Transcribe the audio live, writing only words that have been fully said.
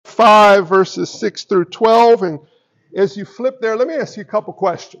5, verses 6 through 12. And as you flip there, let me ask you a couple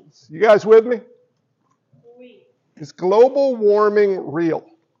questions. You guys with me? Is global warming real?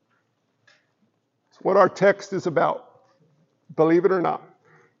 It's what our text is about. Believe it or not.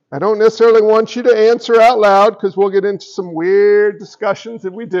 I don't necessarily want you to answer out loud because we'll get into some weird discussions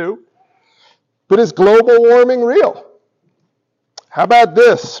if we do. But is global warming real? How about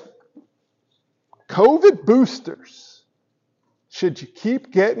this? COVID boosters. Should you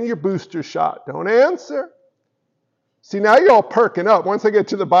keep getting your booster shot? Don't answer. See, now you're all perking up. Once I get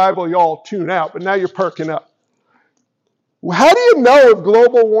to the Bible, you all tune out, but now you're perking up. How do you know if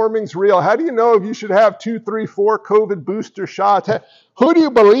global warming's real? How do you know if you should have 2, 3, 4 COVID booster shots? Who do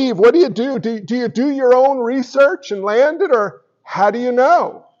you believe? What do you do? Do you do your own research and land it, or how do you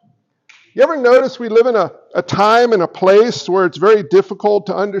know? You ever notice we live in a time and a place where it's very difficult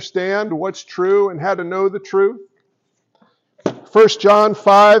to understand what's true and how to know the truth? 1 John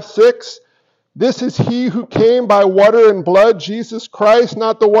 5, 6. This is he who came by water and blood, Jesus Christ,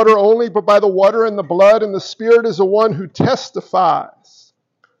 not the water only, but by the water and the blood. And the Spirit is the one who testifies,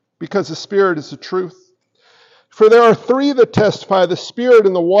 because the Spirit is the truth. For there are three that testify, the Spirit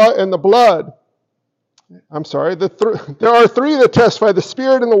and the blood. I'm sorry, there are three that testify, the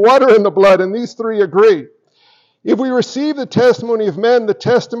Spirit and the water and the blood, and these three agree. If we receive the testimony of men, the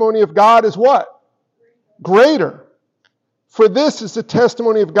testimony of God is what? Greater. For this is the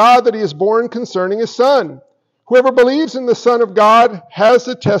testimony of God that he is born concerning his Son. Whoever believes in the Son of God has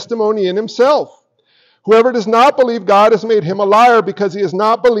the testimony in himself. Whoever does not believe God has made him a liar, because he has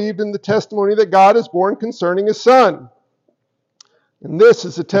not believed in the testimony that God is born concerning his Son. And this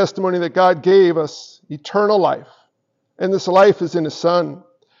is the testimony that God gave us, eternal life. And this life is in his Son.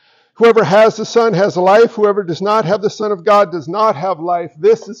 Whoever has the Son has life. Whoever does not have the Son of God does not have life.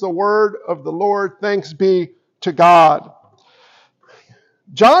 This is the word of the Lord. Thanks be to God.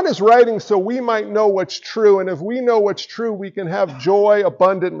 John is writing so we might know what's true. And if we know what's true, we can have joy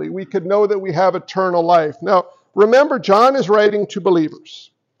abundantly. We could know that we have eternal life. Now, remember, John is writing to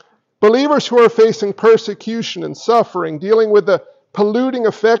believers. Believers who are facing persecution and suffering, dealing with the polluting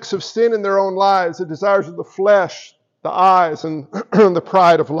effects of sin in their own lives, the desires of the flesh, the eyes, and the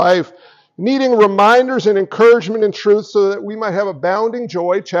pride of life, needing reminders and encouragement in truth so that we might have abounding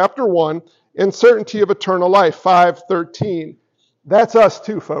joy, chapter 1, and certainty of eternal life, 5:13. That's us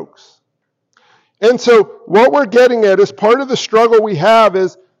too, folks. And so what we're getting at is part of the struggle we have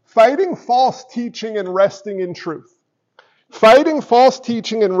is fighting false teaching and resting in truth. Fighting false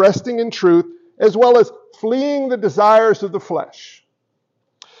teaching and resting in truth, as well as fleeing the desires of the flesh.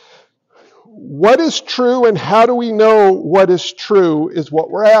 What is true and how do we know what is true is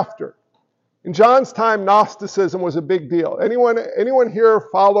what we're after. In John's time, Gnosticism was a big deal. Anyone here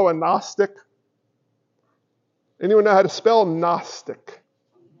follow a Gnostic? Anyone know how to spell Gnostic?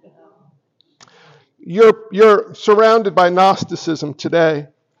 You're surrounded by Gnosticism today.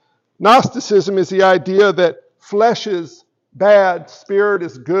 Gnosticism is the idea that flesh is bad, spirit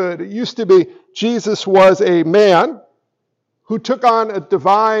is good. It used to be Jesus was a man who took on a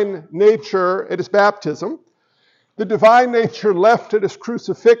divine nature at his baptism. The divine nature left at his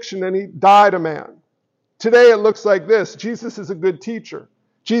crucifixion and he died a man. Today it looks like this. Jesus is a good teacher.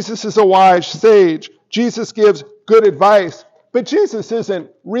 Jesus is a wise sage. Jesus gives good advice. But Jesus isn't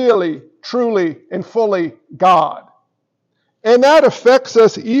really, truly, and fully God. And that affects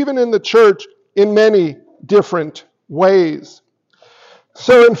us even in the church in many different ways.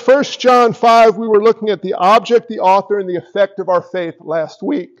 So in 1 John 5, we were looking at the object, the author, and the effect of our faith last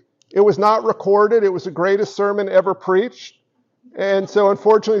week. It was not recorded. It was the greatest sermon ever preached. And so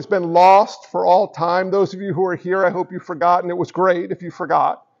unfortunately it's been lost for all time. Those of you who are here, I hope you've forgotten. It was great if you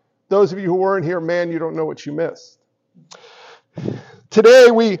forgot. Those of you who weren't here, man, you don't know what you missed.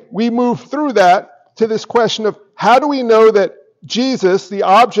 Today we move through that to this question of how do we know that Jesus, the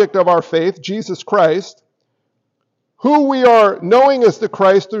object of our faith, Jesus Christ, who we are knowing as the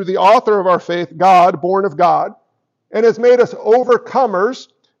Christ through the author of our faith, God, born of God, and has made us overcomers,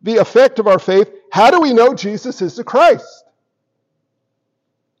 the effect of our faith, how do we know Jesus is the Christ?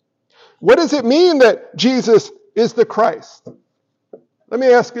 What does it mean that Jesus is the Christ? Let me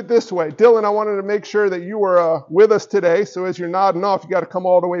ask it this way. Dylan, I wanted to make sure that you were with us today, so as you're nodding off, you got to come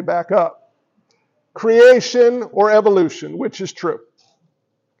all the way back up. Creation or evolution, which is true?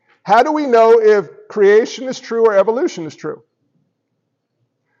 How do we know if creation is true or evolution is true?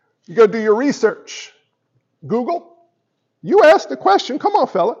 You go do your research. Google. You ask the question. Come on,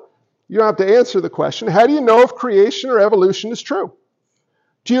 fella. You don't have to answer the question. How do you know if creation or evolution is true?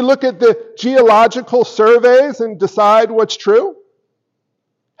 Do you look at the geological surveys and decide what's true?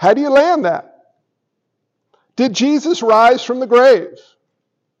 How do you land that? Did Jesus rise from the grave?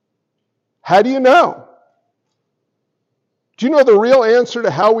 How do you know? Do you know the real answer to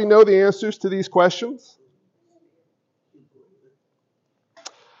how we know the answers to these questions?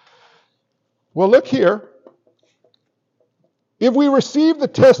 Well, look here. If we receive the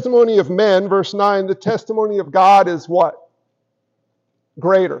testimony of men, verse 9, the testimony of God is what?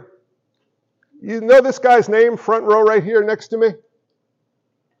 Greater. You know this guy's name, front row right here next to me?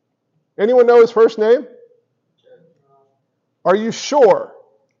 Anyone know his first name? Are you sure?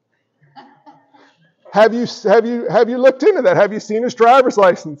 Have you looked into that? Have you seen his driver's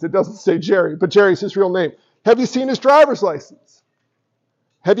license? It doesn't say Jerry, but Jerry's his real name. Have you seen his driver's license?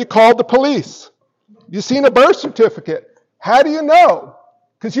 Have you called the police? You seen a birth certificate? How do you know?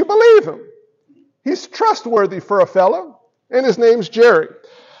 Because you believe him. He's trustworthy for a fellow, and his name's Jerry.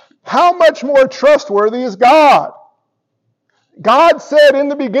 How much more trustworthy is God? God said in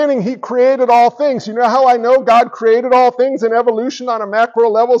the beginning He created all things. You know how I know God created all things and evolution on a macro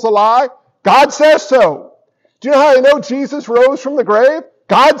level is a lie? God says so. Do you know how I know Jesus rose from the grave?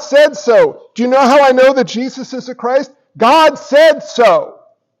 God said so. Do you know how I know that Jesus is the Christ? God said so.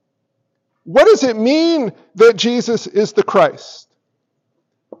 What does it mean that Jesus is the Christ?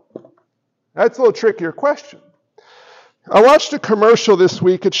 That's a little trickier question. I watched a commercial this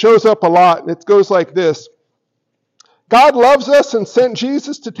week. It shows up a lot, and it goes like this. God loves us and sent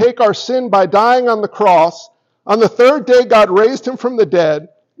Jesus to take our sin by dying on the cross. On the third day, God raised him from the dead.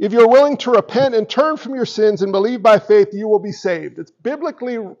 If you're willing to repent and turn from your sins and believe by faith, you will be saved. It's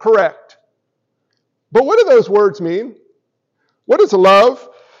biblically correct. But what do those words mean? What is love?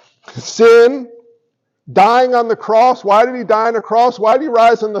 Sin? Dying on the cross? Why did he die on the cross? Why did he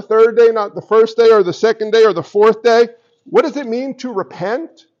rise on the third day, not the first day or the second day or the fourth day? What does it mean to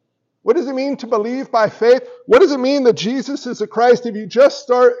repent? What does it mean to believe by faith? What does it mean that Jesus is the Christ? If you just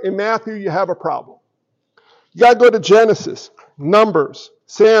start in Matthew, you have a problem. You got to go to Genesis, Numbers,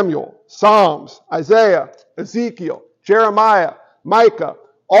 Samuel, Psalms, Isaiah, Ezekiel, Jeremiah, Micah,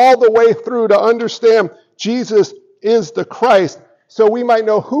 all the way through to understand Jesus is the Christ, so we might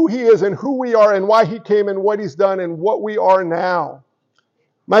know who he is and who we are and why he came and what he's done and what we are now.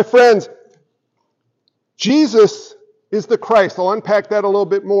 My friends, Jesus is the Christ. I'll unpack that a little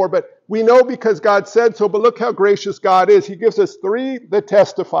bit more, but we know because God said so, but look how gracious God is. He gives us three that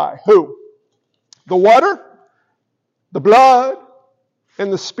testify. Who? The water, the blood,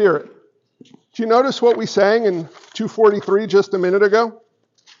 and the Spirit. Do you notice what we sang in 243 just a minute ago?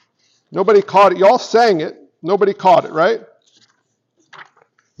 Nobody caught it. Y'all sang it. Nobody caught it, right?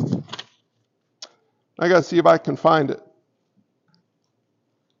 I got to see if I can find it.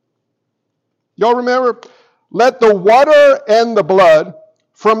 Y'all remember? Let the water and the blood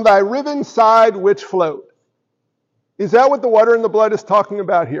from thy riven side which flowed. Is that what the water and the blood is talking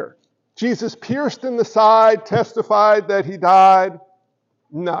about here? Jesus pierced in the side, testified that he died.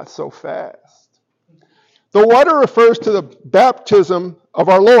 Not so fast. The water refers to the baptism of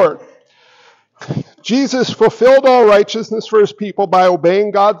our Lord. Jesus fulfilled all righteousness for his people by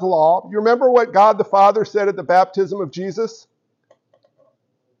obeying God's law. You remember what God the Father said at the baptism of Jesus?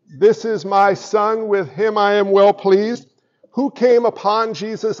 This is my Son, with him I am well pleased. Who came upon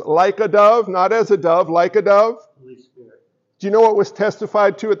Jesus like a dove, not as a dove, like a dove? Holy Spirit. Do you know what was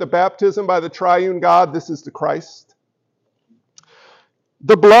testified to at the baptism by the triune God? This is the Christ.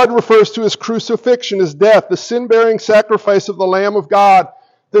 The blood refers to his crucifixion, his death, the sin-bearing sacrifice of the Lamb of God.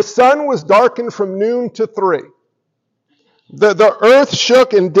 The sun was darkened from noon to 3. The earth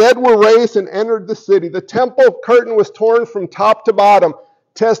shook and dead were raised and entered the city. The temple curtain was torn from top to bottom,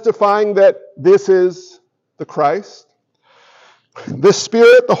 testifying that this is the Christ. The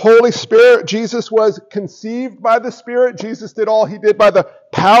Spirit, the Holy Spirit, Jesus was conceived by the Spirit. Jesus did all he did by the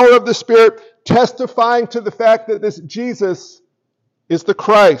power of the Spirit, testifying to the fact that this Jesus is the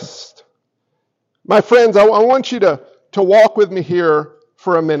Christ. My friends, I want you to walk with me here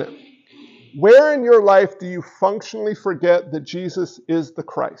for a minute. Where in your life do you functionally forget that Jesus is the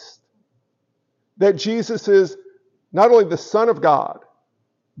Christ? That Jesus is not only the Son of God,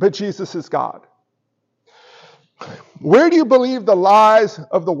 but Jesus is God. Where do you believe the lies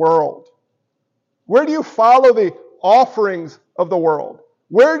of the world? Where do you follow the offerings of the world?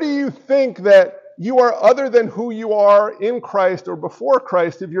 Where do you think that you are other than who you are in Christ or before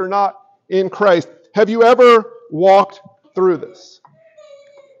Christ if you're not in Christ? Have you ever walked through this?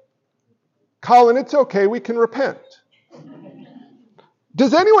 Colin, it's okay, we can repent.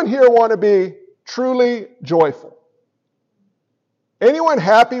 Does anyone here want to be truly joyful? Anyone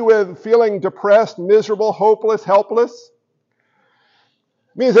happy with feeling depressed, miserable, hopeless, helpless?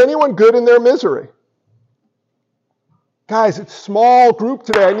 I mean, is anyone good in their misery? Guys, it's a small group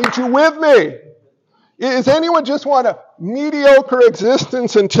today. I need you with me. Does anyone just want a mediocre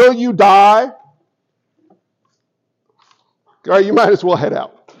existence until you die? All right, you might as well head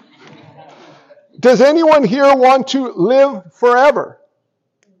out. Does anyone here want to live forever?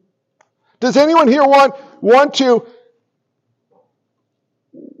 Does anyone here want to...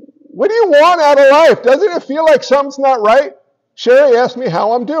 What do you want out of life? Doesn't it feel like something's not right? Sherry asked me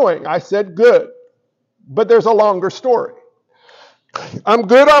how I'm doing. I said good. But there's a longer story. I'm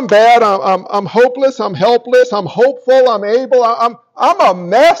good, I'm bad, I'm hopeless, I'm helpless, I'm hopeful, I'm able, I'm a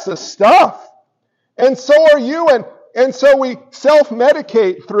mess of stuff. And so are you, and so we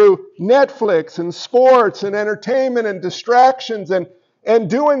self-medicate through Netflix and sports and entertainment and distractions and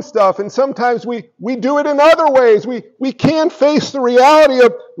doing stuff. And sometimes we do it in other ways. We can't face the reality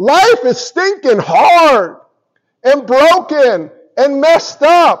of life is stinking hard and broken and messed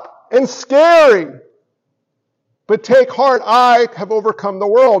up and scary. But take heart, I have overcome the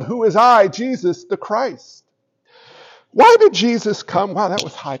world. Who is I? Jesus the Christ. Why did Jesus come? Wow, that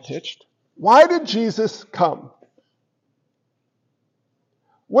was high-pitched. Why did Jesus come?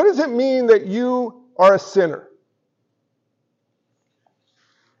 What does it mean that you are a sinner?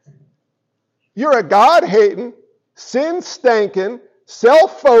 You're a God-hating, sin-stanking,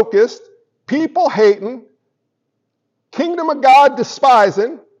 self-focused, people-hating, kingdom of God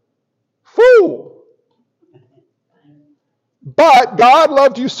despising fool. But God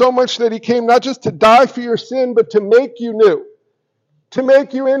loved you so much that he came not just to die for your sin, but to make you new. To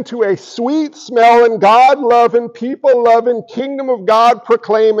make you into a sweet-smelling, God-loving, people-loving, kingdom of God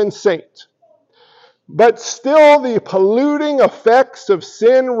proclaiming saint. But still the polluting effects of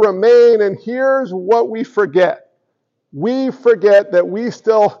sin remain, and here's what we forget. We forget that we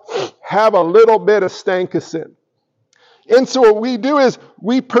still have a little bit of stank of sin. And so what we do is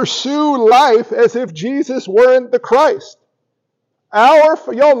we pursue life as if Jesus weren't the Christ.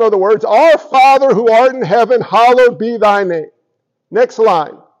 Y'all know the words, our Father who art in heaven, hallowed be thy name. Next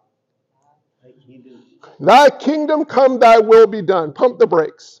line. Thy kingdom come, thy will be done. Pump the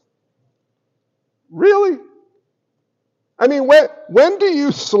brakes. Really? I mean, when do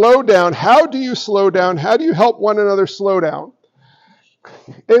you slow down? How do you slow down? How do you help one another slow down?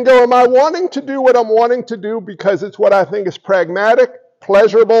 And go, am I wanting to do what I'm wanting to do because it's what I think is pragmatic,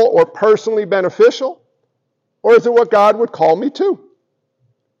 pleasurable, or personally beneficial? Or is it what God would call me to?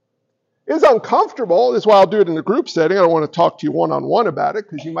 It's uncomfortable. That's why I'll do it in a group setting. I don't want to talk to you one-on-one about it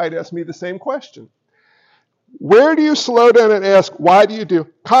because you might ask me the same question. Where do you slow down and ask, why do you do?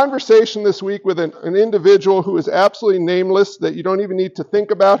 Conversation this week with an individual who is absolutely nameless, that you don't even need to think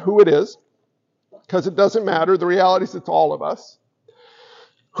about who it is, because it doesn't matter. The reality is it's all of us,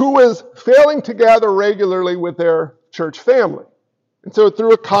 who is failing to gather regularly with their church family. And so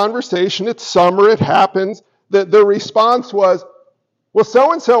through a conversation, it's summer, it happens, that the response was, well,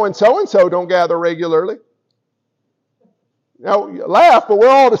 so-and-so and so-and-so don't gather regularly. Now, you laugh, but we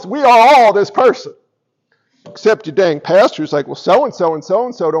are all this person. Except your dang pastor who's like, well, so-and-so and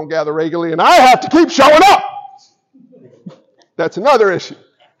so-and-so don't gather regularly, and I have to keep showing up. That's another issue.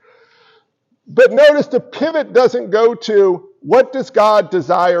 But notice the pivot doesn't go to, what does God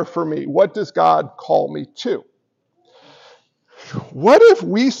desire for me? What does God call me to? What if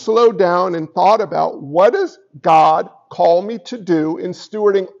we slowed down and thought about, what does God call me to do in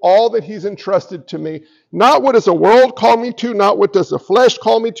stewarding all that he's entrusted to me? Not what does the world call me to, not what does the flesh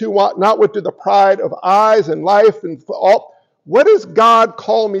call me to, not what do the pride of eyes and life and all. What does God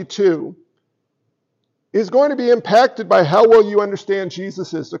call me to is going to be impacted by how well you understand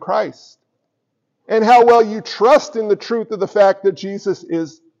Jesus is the Christ and how well you trust in the truth of the fact that Jesus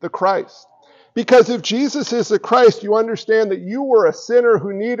is the Christ. Because if Jesus is the Christ, you understand that you were a sinner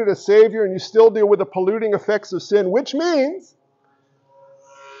who needed a Savior and you still deal with the polluting effects of sin, which means,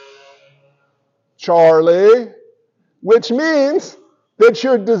 Charlie, which means that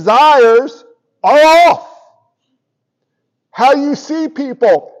your desires are off. How you see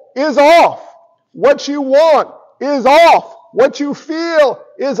people is off. What you want is off. What you feel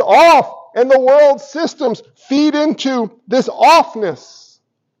is off. And the world's systems feed into this offness.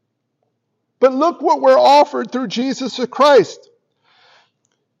 But look what we're offered through Jesus Christ.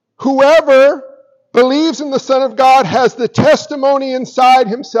 Whoever believes in the Son of God has the testimony inside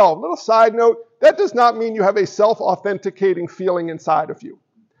himself. Little side note, that does not mean you have a self-authenticating feeling inside of you.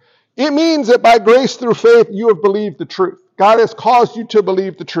 It means that by grace through faith, you have believed the truth. God has caused you to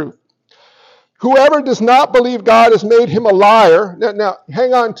believe the truth. Whoever does not believe God has made him a liar. Now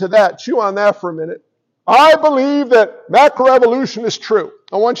hang on to that. Chew on that for a minute. I believe that macroevolution is true.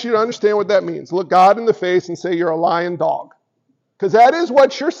 I want you to understand what that means. Look God in the face and say you're a lying dog. Because that is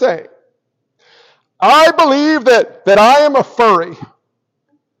what you're saying. I believe that I am a furry.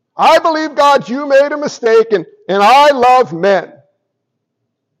 I believe, God, you made a mistake, and I love men.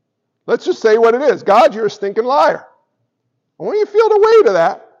 Let's just say what it is. God, you're a stinking liar. I want you to feel the weight of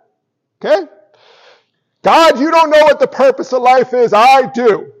that. Okay? God, you don't know what the purpose of life is. I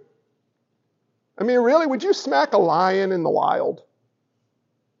do. I mean, really, would you smack a lion in the wild?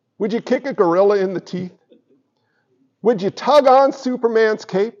 Would you kick a gorilla in the teeth? Would you tug on Superman's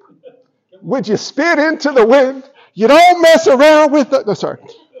cape? Would you spit into the wind? You don't mess around with the... No, sorry.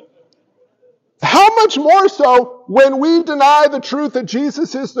 How much more so when we deny the truth that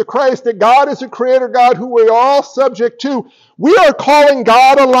Jesus is the Christ, that God is a creator God who we are all subject to, we are calling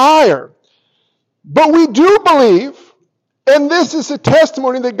God a liar. But we do believe, and this is a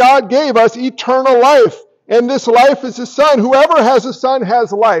testimony that God gave us, eternal life. And this life is His Son. Whoever has a Son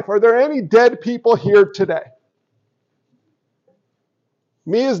has life. Are there any dead people here today?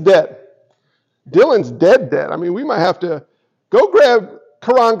 Me is dead. Dylan's dead. I mean, we might have to go grab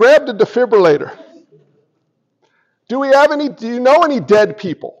the defibrillator. Do you know any dead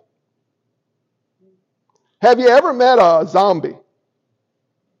people? Have you ever met a zombie?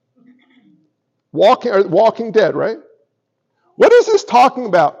 Walking Dead, right? What is this talking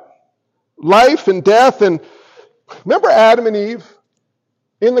about? Life and death. And remember Adam and Eve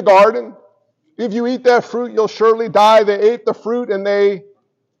in the garden? If you eat that fruit, you'll surely die. They ate the fruit and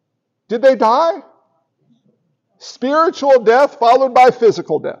did they die? Spiritual death followed by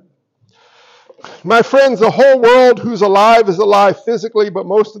physical death. My friends, the whole world who's alive is alive physically, but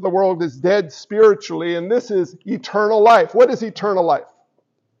most of the world is dead spiritually, and this is eternal life. What is eternal life?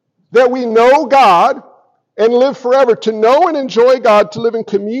 That we know God and live forever. To know and enjoy God, to live in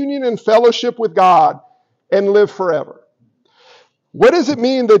communion and fellowship with God and live forever. What does it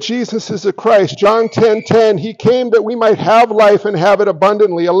mean that Jesus is the Christ? John 10:10, He came that we might have life and have it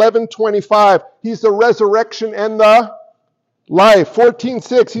abundantly. 11:25, He's the resurrection and the life.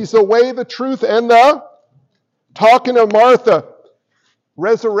 14:6, He's the way, the truth, and the... Talking to Martha,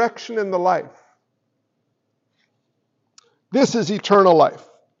 resurrection and the life. This is eternal life.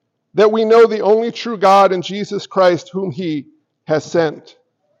 That we know the only true God and Jesus Christ whom He has sent.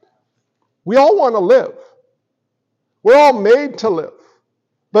 We all want to live. We're all made to live.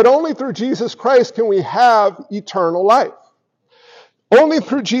 But only through Jesus Christ can we have eternal life. Only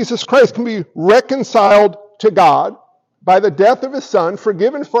through Jesus Christ can we be reconciled to God by the death of His Son,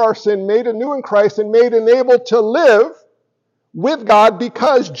 forgiven for our sin, made anew in Christ, and made enabled to live with God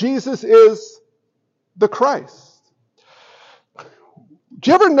because Jesus is the Christ. Do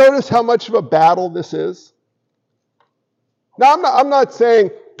you ever notice how much of a battle this is? Now, I'm not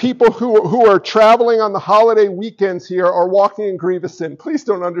saying people who are traveling on the holiday weekends here are walking in grievous sin. Please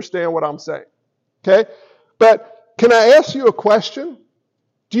don't understand what I'm saying. Okay? But can I ask you a question?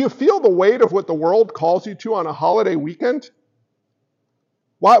 Do you feel the weight of what the world calls you to on a holiday weekend?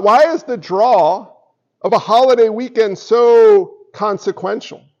 Why is the draw of a holiday weekend so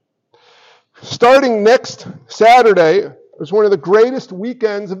consequential? Starting next Saturday is one of the greatest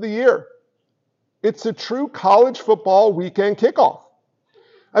weekends of the year. It's a true college football weekend kickoff.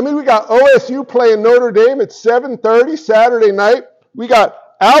 I mean, we got OSU playing Notre Dame at 7:30 Saturday night. We got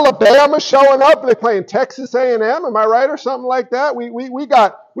Alabama showing up. They're playing Texas A&M. Am I right, or something like that? We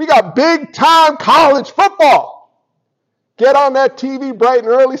got big time college football. Get on that TV bright and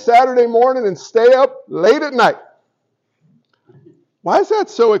early Saturday morning and stay up late at night. Why is that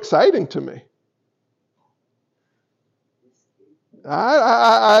so exciting to me?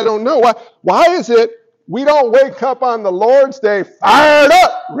 I don't know. Why is it we don't wake up on the Lord's Day fired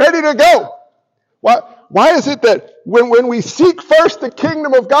up, ready to go? Why is it that when we seek first the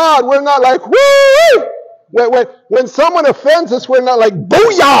kingdom of God, we're not like, woo! When someone offends us, we're not like,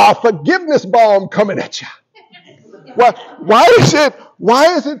 booyah, forgiveness bomb coming at you. Why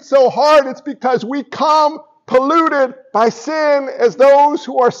is it so hard? It's because we come polluted by sin as those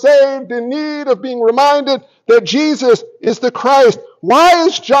who are saved in need of being reminded that Jesus is the Christ. Why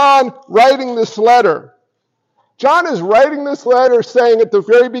is John writing this letter? John is writing this letter saying at the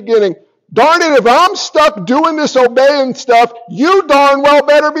very beginning, darn it, if I'm stuck doing this obeying stuff, you darn well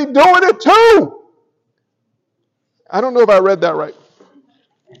better be doing it too. I don't know if I read that right.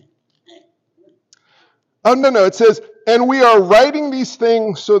 Oh, no, it says, and we are writing these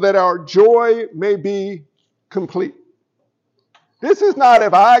things so that our joy may be complete. This is not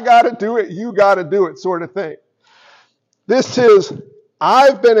if I got to do it, you got to do it sort of thing. This is,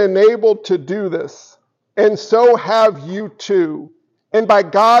 I've been enabled to do this, and so have you too. And by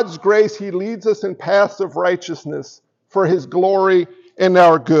God's grace, He leads us in paths of righteousness for His glory and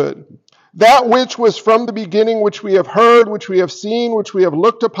our good. That which was from the beginning, which we have heard, which we have seen, which we have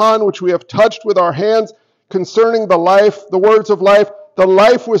looked upon, which we have touched with our hands, concerning the life, the words of life, the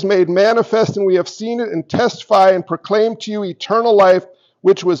life was made manifest, and we have seen it and testify and proclaim to you eternal life,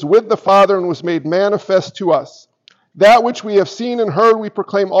 which was with the Father and was made manifest to us. That which we have seen and heard we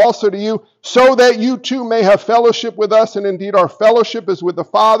proclaim also to you, so that you too may have fellowship with us. And indeed our fellowship is with the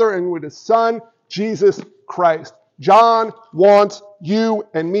Father and with His Son, Jesus Christ. John wants you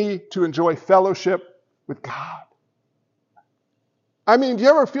and me to enjoy fellowship with God. I mean, do you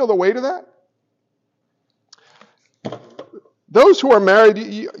ever feel the weight of that? Those who are married,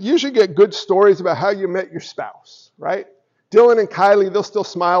 you usually get good stories about how you met your spouse, right? Dylan and Kylie, they'll still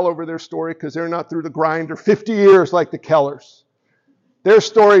smile over their story because they're not through the grinder 50 years like the Kellers. Their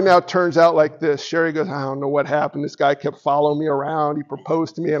story now turns out like this. Sherry goes, I don't know what happened. This guy kept following me around. He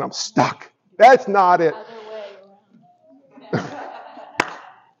proposed to me and I'm stuck. That's not it.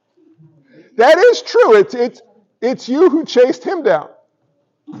 That is true. It's you who chased him down.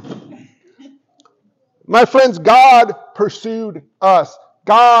 My friends, God pursued us.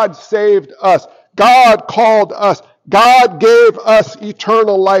 God saved us. God called us. God gave us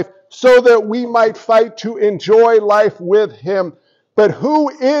eternal life so that we might fight to enjoy life with Him. But who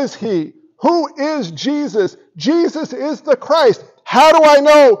is He? Who is Jesus? Jesus is the Christ. How do I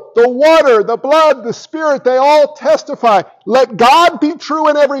know? The water, the blood, the Spirit, they all testify. Let God be true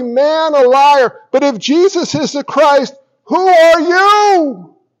and every man a liar. But if Jesus is the Christ, who are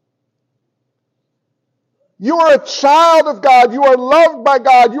you? You are a child of God. You are loved by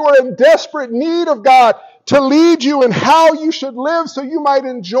God. You are in desperate need of God to lead you in how you should live so you might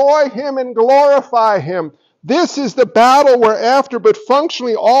enjoy Him and glorify Him. This is the battle we're after, but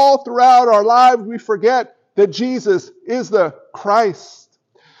functionally all throughout our lives we forget that Jesus is the Christ.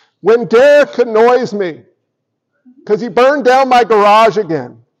 When Derek annoys me because he burned down my garage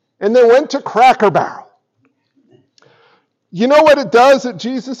again and then went to Cracker Barrel, you know what it does that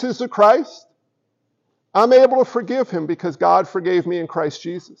Jesus is the Christ? I'm able to forgive him because God forgave me in Christ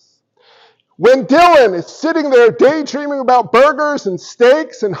Jesus. When Dylan is sitting there daydreaming about burgers and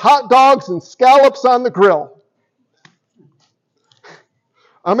steaks and hot dogs and scallops on the grill,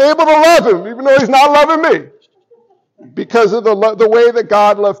 I'm able to love him even though he's not loving me because of the way that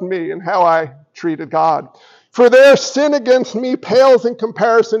God loved me and how I treated God. For their sin against me pales in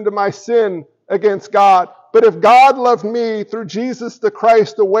comparison to my sin against God. But if God loved me through Jesus the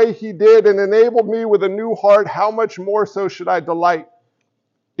Christ the way He did and enabled me with a new heart, how much more so should I delight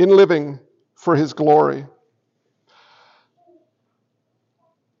in living for His glory?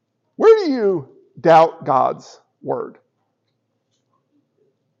 Where do you doubt God's word?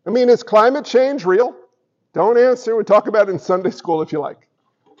 I mean, is climate change real? Don't answer. We'll talk about it in Sunday school if you like.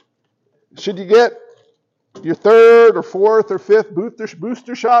 Should you get your third or fourth or fifth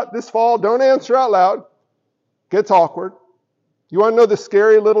booster shot this fall? Don't answer out loud. Gets awkward. You want to know the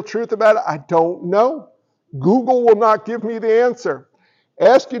scary little truth about it? I don't know. Google will not give me the answer.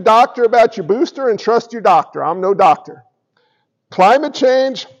 Ask your doctor about your booster and trust your doctor. I'm no doctor. Climate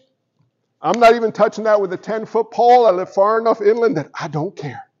change, I'm not even touching that with a 10-foot pole. I live far enough inland that I don't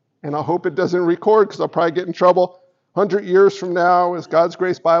care. And I hope it doesn't record because I'll probably get in trouble 100 years from now as God's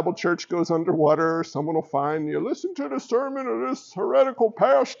Grace Bible Church goes underwater. Someone will find you. Listen to the sermon of this heretical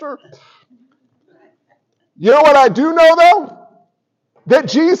pastor. You know what I do know, though? That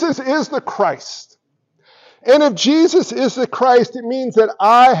Jesus is the Christ. And if Jesus is the Christ, it means that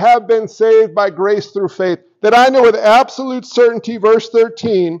I have been saved by grace through faith. That I know with absolute certainty, verse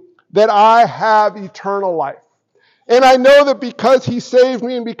 13, that I have eternal life. And I know that because He saved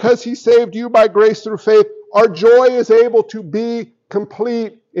me and because He saved you by grace through faith, our joy is able to be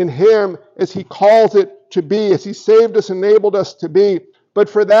complete in Him as He calls it to be, as He saved us, enabled us to be. But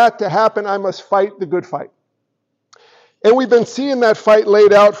for that to happen, I must fight the good fight. And we've been seeing that fight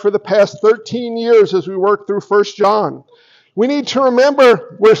laid out for the past 13 years as we work through 1 John. We need to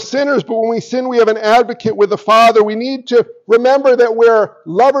remember we're sinners, but when we sin, we have an advocate with the Father. We need to remember that we're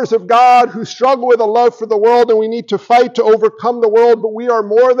lovers of God who struggle with a love for the world, and we need to fight to overcome the world, but we are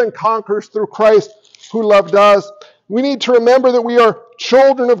more than conquerors through Christ who loved us. We need to remember that we are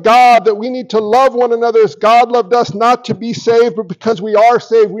children of God, that we need to love one another as God loved us, not to be saved, but because we are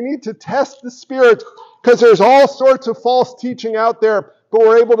saved. We need to test the spirits because there's all sorts of false teaching out there, but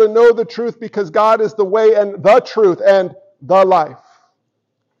we're able to know the truth because God is the way and the truth and the life.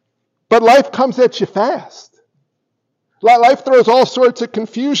 But life comes at you fast. Life throws all sorts of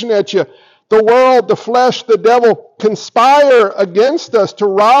confusion at you. The world, the flesh, the devil conspire against us to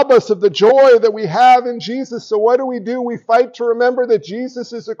rob us of the joy that we have in Jesus. So what do? We fight to remember that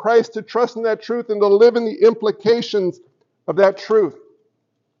Jesus is the Christ, to trust in that truth and to live in the implications of that truth.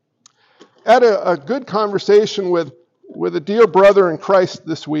 I had a good conversation with a dear brother in Christ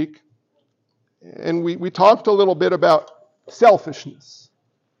this week. And we talked a little bit about selfishness.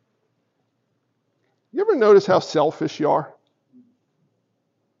 You ever notice how selfish you are?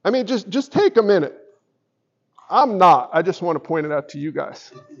 I mean, just take a minute. I'm not. I just want to point it out to you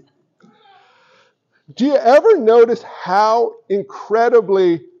guys. Do you ever notice how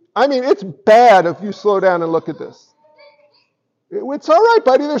incredibly, I mean, it's bad if you slow down and look at this. It's all right,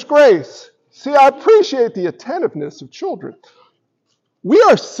 buddy, there's grace. See, I appreciate the attentiveness of children. We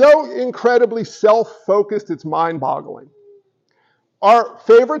are so incredibly self-focused, it's mind-boggling. Our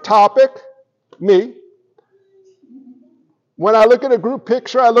favorite topic, me. When I look at a group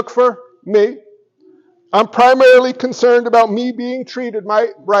picture, I look for me. I'm primarily concerned about me being treated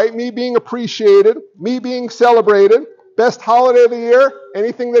right, me being appreciated, me being celebrated. Best holiday of the year,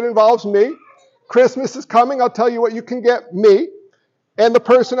 anything that involves me. Christmas is coming, I'll tell you what you can get, me. And the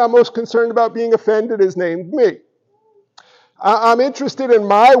person I'm most concerned about being offended is named me. I'm interested in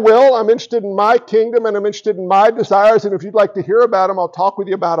my will, I'm interested in my kingdom, and I'm interested in my desires. And if you'd like to hear about them, I'll talk with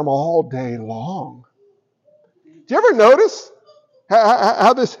you about them all day long. Do you ever notice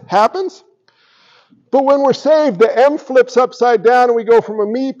how this happens? But when we're saved, the M flips upside down and we go from a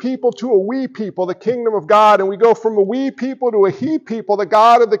me people to a we people, the kingdom of God. And we go from a we people to a he people, the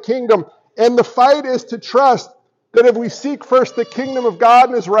God of the kingdom. And the fight is to trust that if we seek first the kingdom of God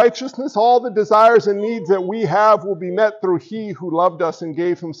and his righteousness, all the desires and needs that we have will be met through he who loved us and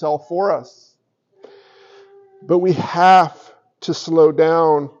gave himself for us. But we have to slow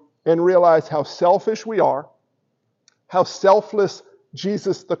down and realize how selfish we are, how selfless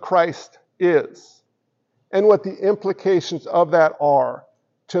Jesus the Christ is, and what the implications of that are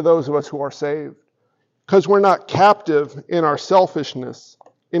to those of us who are saved. Because we're not captive in our selfishness.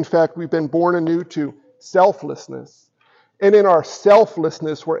 In fact, we've been born anew to selflessness. And in our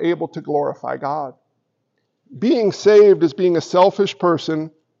selflessness, we're able to glorify God. Being saved is being a selfish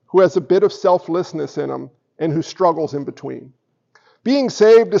person who has a bit of selflessness in him and who struggles in between. Being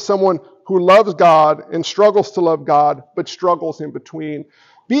saved is someone who loves God and struggles to love God, but struggles in between.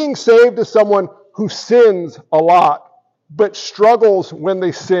 Being saved is someone who sins a lot, but struggles when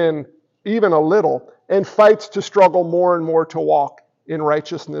they sin even a little, and fights to struggle more and more to walk in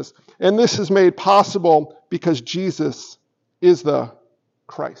righteousness. And this is made possible because Jesus is the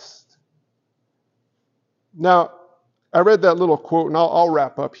Christ. Now, I read that little quote, and I'll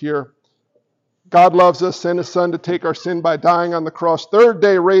wrap up here. God loves us, sent his son to take our sin by dying on the cross. Third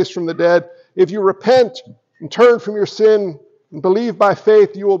day raised from the dead. If you repent and turn from your sin and believe by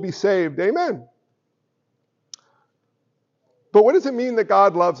faith, you will be saved. Amen. But what does it mean that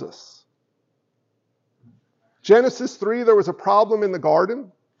God loves us? Genesis 3, there was a problem in the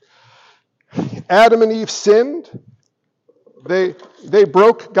garden. Adam and Eve sinned. They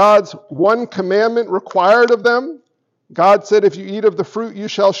broke God's one commandment required of them. God said, if you eat of the fruit, you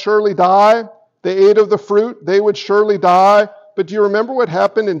shall surely die. They ate of the fruit, they would surely die. But do you remember what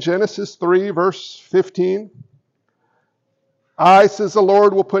happened in Genesis 3, verse 15? I, says the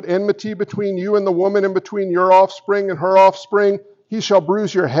Lord, will put enmity between you and the woman, and between your offspring and her offspring. He shall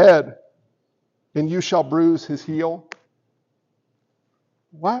bruise your head, and you shall bruise his heel.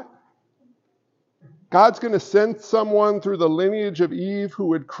 What? God's going to send someone through the lineage of Eve who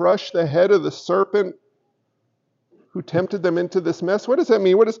would crush the head of the serpent who tempted them into this mess? What does that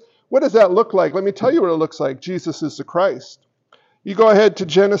mean? What does that look like? Let me tell you what it looks like. Jesus is the Christ. You go ahead to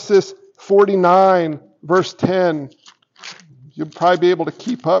Genesis 49, verse 10. You'll probably be able to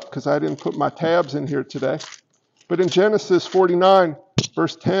keep up because I didn't put my tabs in here today. But in Genesis 49,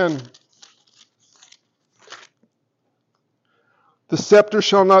 verse 10, the scepter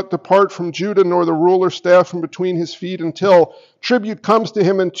shall not depart from Judah, nor the ruler's staff from between his feet, until tribute comes to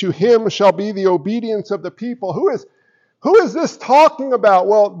him, and to him shall be the obedience of the people. Who is this talking about?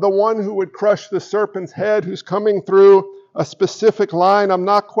 Well, the one who would crush the serpent's head, who's coming through a specific line. I'm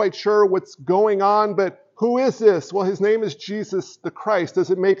not quite sure what's going on, but who is this? Well, his name is Jesus the Christ.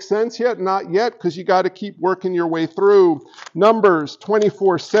 Does it make sense yet? Not yet, because you got to keep working your way through. Numbers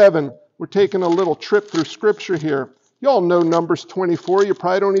 24:7. We're taking a little trip through Scripture here. You all know Numbers 24. You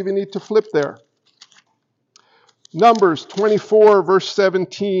probably don't even need to flip there. Numbers 24, verse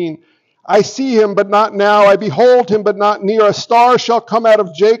 17. I see him, but not now. I behold him, but not near. A star shall come out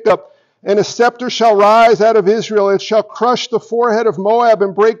of Jacob, and a scepter shall rise out of Israel. It shall crush the forehead of Moab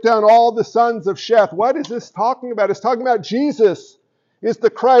and break down all the sons of Sheth. What is this talking about? It's talking about Jesus is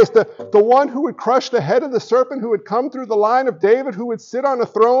the Christ, the one who would crush the head of the serpent, who would come through the line of David, who would sit on a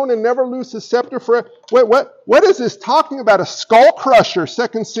throne and never lose his scepter for... What is this talking about? A skull crusher,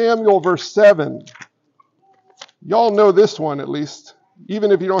 2 Samuel verse 7. Y'all know this one at least,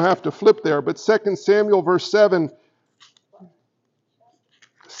 even if you don't have to flip there. But 2 Samuel verse 7,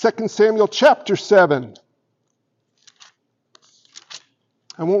 2 Samuel chapter 7.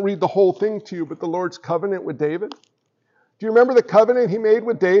 I won't read the whole thing to you, but the Lord's covenant with David. Do you remember the covenant he made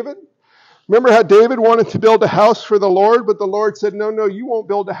with David? Remember how David wanted to build a house for the Lord, but the Lord said, no, you won't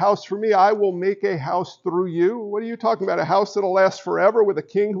build a house for me. I will make a house through you. What are you talking about? A house that'll last forever with a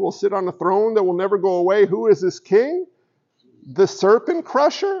king who will sit on a throne that will never go away. Who is this king? The serpent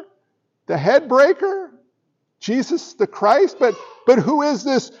crusher? The head breaker? Jesus the Christ? But who is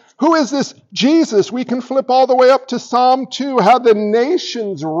this? Who is this Jesus? We can flip all the way up to Psalm 2, how the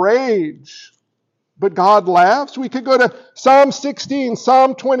nations rage, but God laughs. We could go to Psalm 16,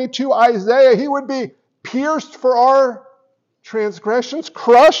 Psalm 22, Isaiah. He would be pierced for our transgressions,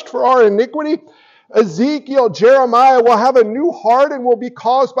 crushed for our iniquity. Ezekiel, Jeremiah will have a new heart and will be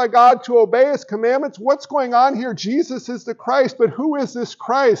caused by God to obey His commandments. What's going on here? Jesus is the Christ, but who is this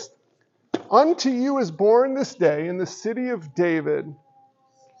Christ? Unto you is born this day in the city of David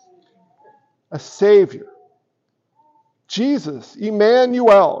a Savior. Jesus,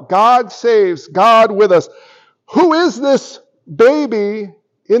 Emmanuel, God saves, God with us. Who is this baby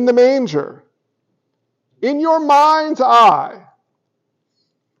in the manger? In your mind's eye,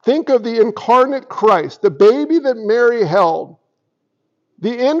 think of the incarnate Christ, the baby that Mary held,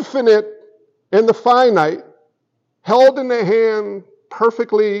 the infinite and the finite, held in the hand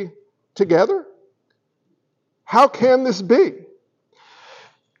perfectly together? How can this be?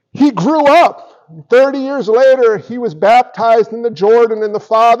 He grew up. 30 years later, he was baptized in the Jordan, and the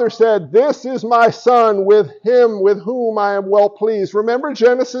Father said, "This is my Son, with him with whom I am well pleased." Remember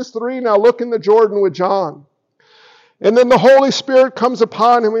Genesis 3? Now look in the Jordan with John. And then the Holy Spirit comes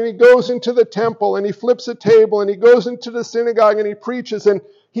upon him, and he goes into the temple, and he flips a table, and he goes into the synagogue, and he preaches, and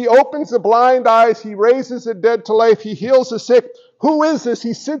he opens the blind eyes, he raises the dead to life, he heals the sick. Who is this?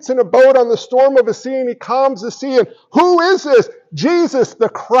 He sits in a boat on the storm of a sea, and he calms the sea. And who is this? Jesus the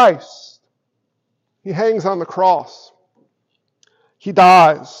Christ. He hangs on the cross. He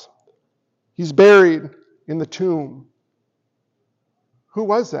dies. He's buried in the tomb. Who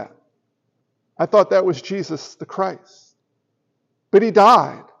was that? I thought that was Jesus the Christ. But he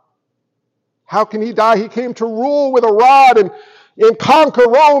died. How can he die? He came to rule with a rod and conquer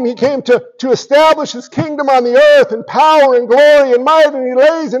Rome. He came to establish his kingdom on the earth in power and glory and might, and he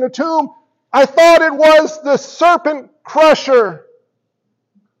lays in a tomb. I thought it was the serpent crusher.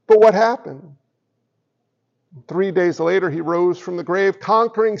 But what happened? 3 days later, he rose from the grave,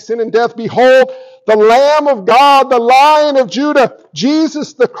 conquering sin and death. Behold, the Lamb of God, the Lion of Judah,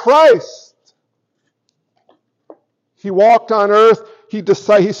 Jesus the Christ. He walked on earth. He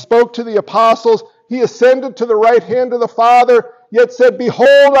spoke to the apostles. He ascended to the right hand of the Father, yet said,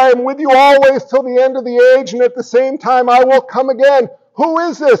 "Behold, I am with you always till the end of the age, and at the same time I will come again." Who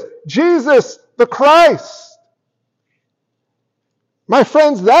is this? Jesus the Christ. My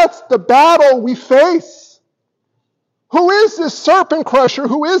friends, that's the battle we face. Who is this serpent crusher?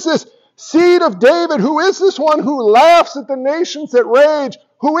 Who is this seed of David? Who is this one who laughs at the nations that rage?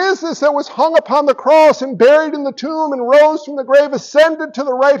 Who is this that was hung upon the cross and buried in the tomb and rose from the grave, ascended to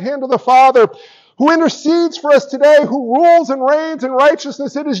the right hand of the Father, who intercedes for us today, who rules and reigns in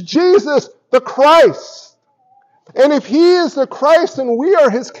righteousness? It is Jesus the Christ. And if He is the Christ and we are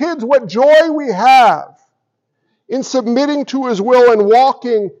His kids, what joy we have in submitting to His will and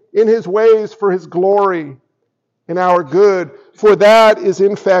walking in His ways for His glory and our good. For that is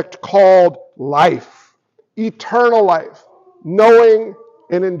in fact called life, eternal life, knowing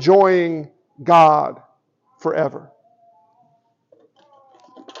and enjoying God forever.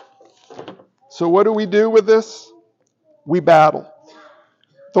 So what do we do with this? We battle.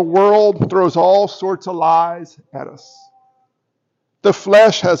 The world throws all sorts of lies at us. The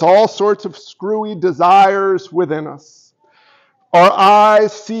flesh has all sorts of screwy desires within us. Our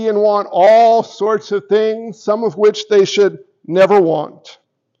eyes see and want all sorts of things, some of which they should never want.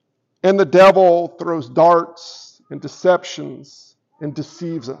 And the devil throws darts and deceptions and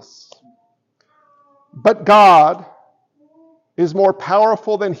deceives us. But God is more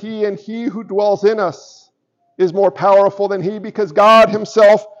powerful than he, and he who dwells in us is more powerful than he, because God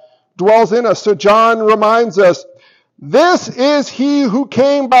Himself dwells in us. So John reminds us, this is He who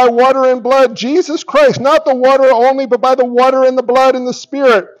came by water and blood, Jesus Christ, not the water only, but by the water and the blood, and the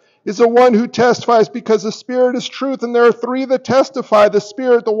Spirit is the one who testifies, because the Spirit is truth, and there are three that testify, the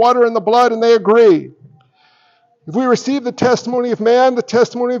Spirit, the water, and the blood, and they agree. If we receive the testimony of man, the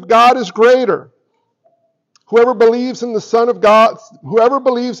testimony of God is greater. Whoever believes in the Son of God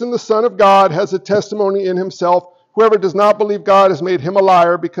has a testimony in himself. Whoever does not believe God has made him a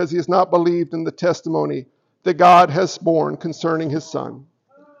liar, because he has not believed in the testimony that God has borne concerning His Son.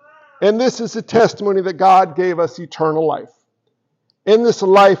 And this is the testimony that God gave us eternal life. And this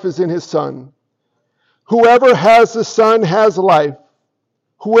life is in His Son. Whoever has the Son has life.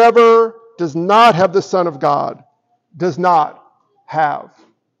 Whoever does not have the Son of God does not have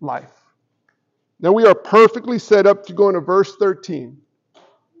life. Now we are perfectly set up to go into verse 13.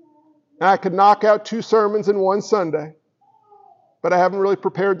 Now, I could knock out 2 sermons in one Sunday, but I haven't really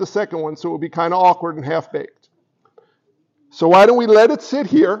prepared the second one, so it would be kind of awkward and half-baked. So why don't we let it sit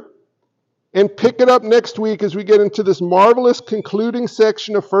here and pick it up next week as we get into this marvelous concluding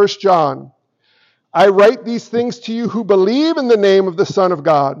section of 1 John. I write these things to you who believe in the name of the Son of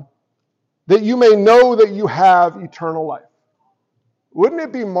God, that you may know that you have eternal life. Wouldn't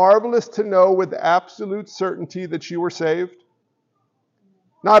it be marvelous to know with absolute certainty that you were saved?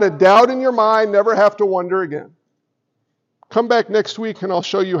 Not a doubt in your mind, never have to wonder again. Come back next week and I'll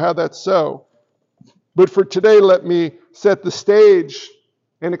show you how that's so. But for today, let me set the stage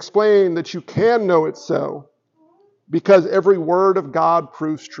and explain that you can know it's so, because every word of God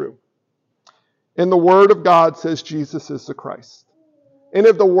proves true. And the word of God says Jesus is the Christ. And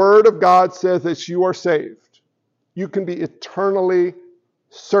if the word of God says that you are saved, you can be eternally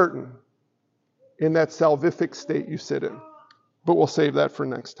certain in that salvific state you sit in. But we'll save that for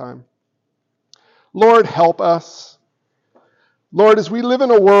next time. Lord, help us. Lord, as we live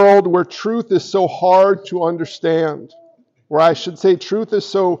in a world where truth is so hard to understand, or I should say truth is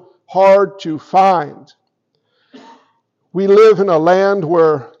so hard to find, we live in a land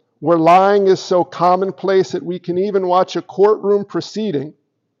where lying is so commonplace that we can even watch a courtroom proceeding,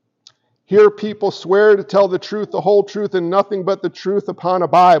 hear people swear to tell the truth, the whole truth, and nothing but the truth upon a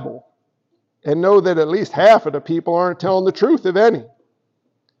Bible, and know that at least half of the people aren't telling the truth, if any.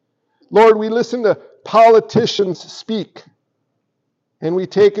 Lord, we listen to politicians speak, and we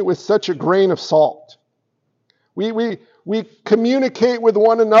take it with such a grain of salt. We communicate with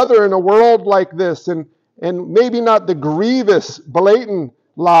one another in a world like this, and maybe not the grievous, blatant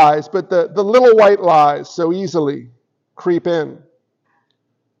lies, but the little white lies so easily creep in.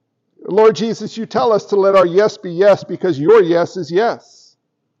 Lord Jesus, you tell us to let our yes be yes, because your yes is yes.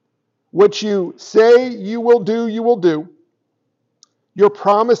 What you say you will do, you will do. Your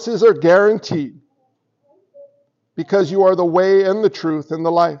promises are guaranteed, because you are the way and the truth and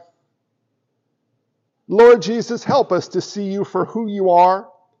the life. Lord Jesus, help us to see you for who you are,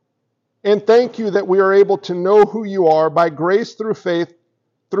 and thank you that we are able to know who you are by grace through faith,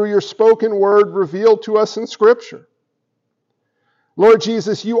 through your spoken word revealed to us in Scripture. Lord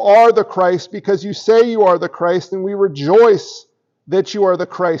Jesus, you are the Christ because you say you are the Christ, and we rejoice that you are the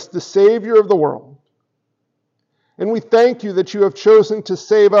Christ, the Savior of the world. And we thank you that you have chosen to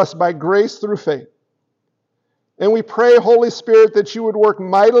save us by grace through faith. And we pray, Holy Spirit, that you would work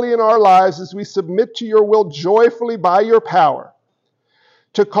mightily in our lives as we submit to your will joyfully by your power,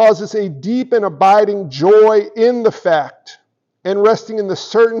 to cause us a deep and abiding joy in the fact, and resting in the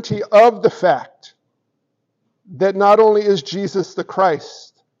certainty of the fact, that not only is Jesus the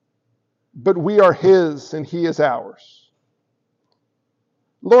Christ, but we are his and he is ours.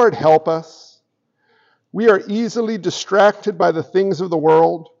 Lord, help us. We are easily distracted by the things of the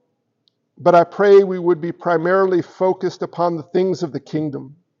world, but I pray we would be primarily focused upon the things of the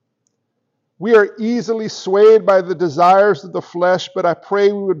kingdom. We are easily swayed by the desires of the flesh, but I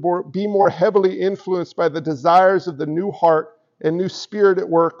pray we would be more heavily influenced by the desires of the new heart and new spirit at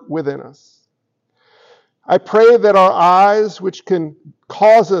work within us. I pray that our eyes, which can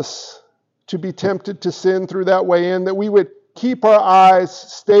cause us to be tempted to sin through that way in, that we would keep our eyes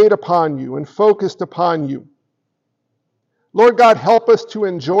stayed upon you and focused upon you. Lord God, help us to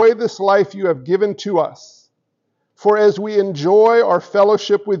enjoy this life you have given to us. For as we enjoy our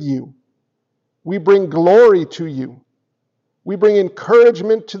fellowship with you, we bring glory to you. We bring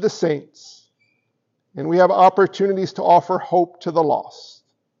encouragement to the saints. And we have opportunities to offer hope to the lost.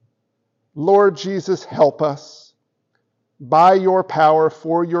 Lord Jesus, help us by your power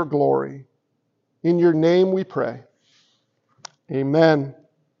for your glory. In your name we pray. Amen.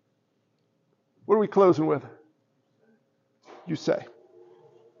 What are we closing with? You say.